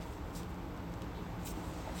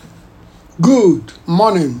Good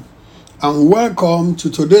morning and welcome to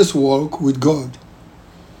today's walk with God.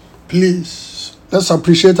 Please, let's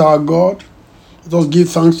appreciate our God. Let us give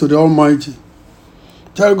thanks to the Almighty.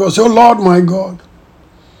 Tell God, say, oh Lord my God,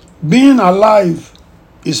 being alive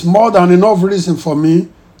is more than enough reason for me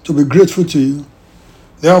to be grateful to you.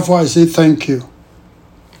 Therefore I say thank you.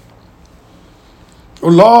 Oh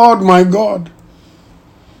Lord my God,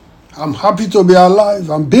 I'm happy to be alive,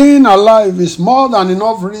 and being alive is more than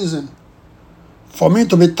enough reason for me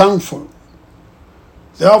to be thankful.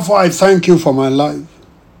 Therefore, I thank you for my life.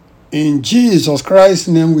 In Jesus Christ's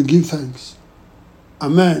name we give thanks.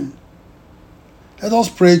 Amen. Let us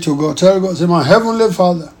pray to God. Tell God, say, my Heavenly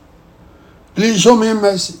Father, please show me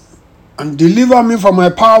mercy and deliver me from my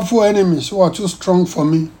powerful enemies who are too strong for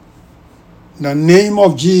me. In the name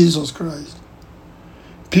of Jesus Christ.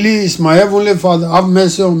 Please, my Heavenly Father, have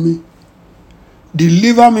mercy on me.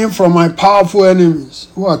 Deliver me from my powerful enemies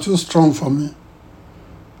who are too strong for me.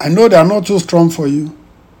 I know they are not too strong for you.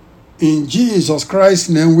 In Jesus Christ's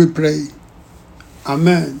name we pray.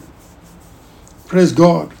 Amen. Praise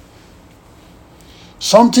God.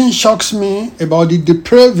 Something shocks me about the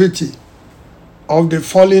depravity of the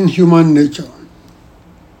fallen human nature.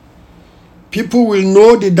 People will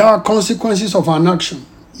know the dark consequences of an action,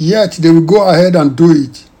 yet they will go ahead and do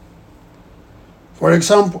it. For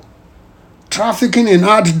example, trafficking in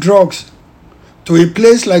hard drugs to a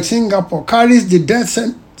place like Singapore carries the death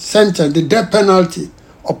sentence, the death penalty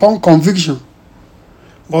upon conviction.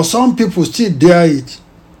 But some people still dare it.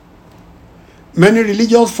 Many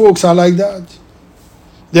religious folks are like that.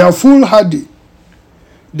 They are foolhardy.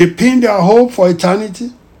 They pin their hope for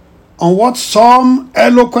eternity on what some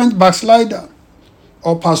eloquent backslider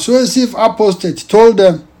or persuasive apostate told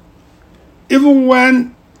them, even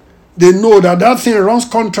when they know that that thing runs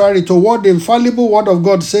contrary to what the infallible word of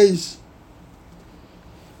God says.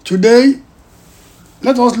 Today,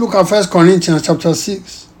 let us look at 1 Corinthians chapter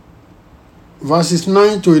 6, verses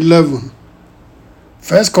 9 to 11.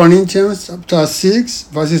 1 Corinthians chapter 6,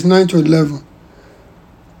 verses 9 to 11.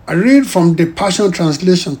 I read from the Passion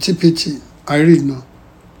Translation, TPT. I read now.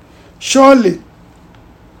 Surely,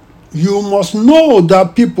 you must know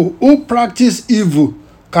that people who practice evil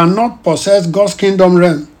cannot possess God's kingdom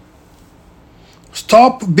realm.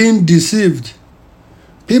 Stop being deceived.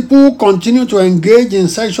 People who continue to engage in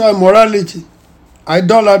sexual immorality,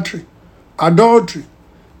 idolatry, adultery,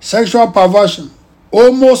 sexual perversion,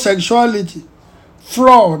 homosexuality,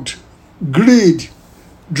 fraud, greed,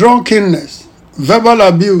 drunkenness, verbal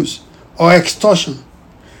abuse, or extortion,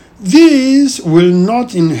 these will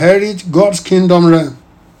not inherit God's kingdom realm.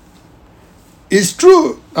 It's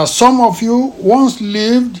true that some of you once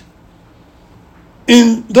lived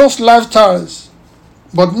in those lifestyles,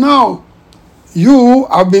 but now you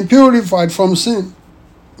have been purified from sin,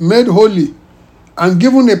 made holy, and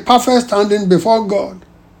given a perfect standing before God,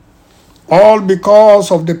 all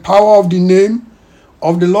because of the power of the name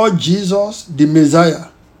of the Lord Jesus, the Messiah,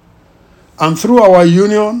 and through our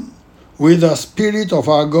union with the Spirit of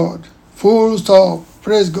our God. Full stop.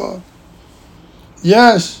 Praise God.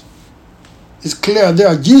 Yes, it's clear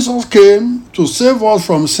there. Jesus came to save us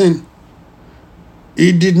from sin.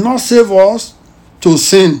 He did not save us to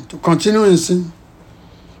sin, to continue in sin.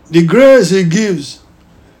 The grace He gives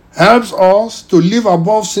helps us to live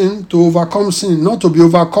above sin, to overcome sin, not to be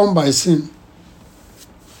overcome by sin.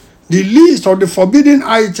 The list of the forbidden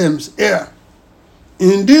items here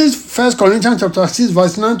in this 1 Corinthians chapter 6,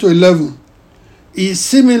 verse 9 to 11 is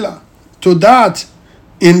similar to that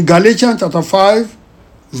in Galatians chapter 5,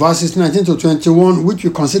 verses 19 to 21, which we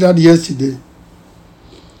considered yesterday.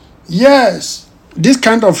 Yes, this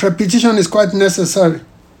kind of repetition is quite necessary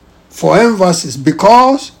for emphasis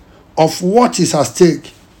because of what is at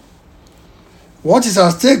stake. What is at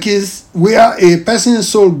stake is where a person's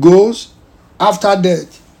soul goes after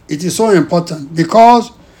death. It is so important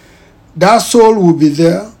because that soul will be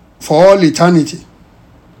there for all eternity.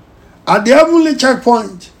 At the heavenly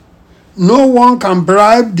checkpoint, no one can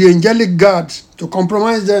bribe the angelic guards to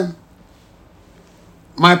compromise them.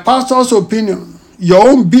 My pastor's opinion, your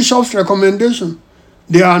own bishop's recommendation,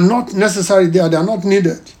 they are not necessary there, they are not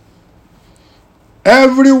needed.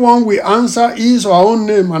 Everyone will answer his or her own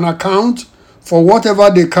name and account for whatever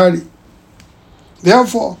they carry.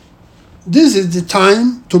 Therefore, this is the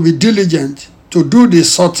time to be diligent, to do the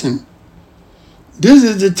sorting. This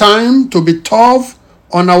is the time to be tough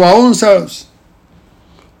on our own selves.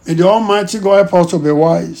 May the Almighty God help us to be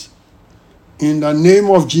wise. In the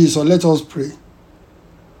name of Jesus, let us pray.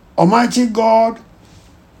 Almighty God,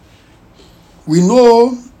 we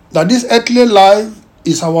know that this earthly life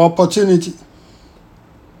is our opportunity.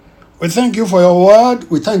 We thank you for your word.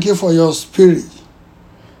 We thank you for your spirit.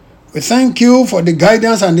 We thank you for the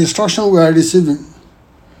guidance and instruction we are receiving.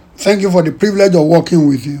 Thank you for the privilege of working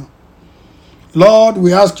with you. Lord,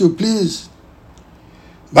 we ask you, please,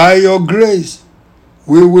 by your grace,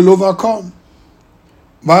 we will overcome.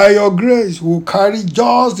 By your grace, we will carry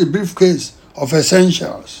just the briefcase of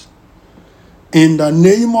essentials. In the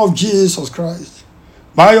name of Jesus Christ.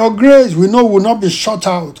 By your grace, we know we will not be shut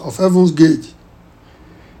out of heaven's gate.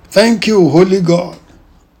 Thank you, Holy God.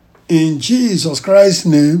 In Jesus Christ's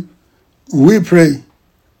name, we pray.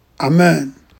 Amen.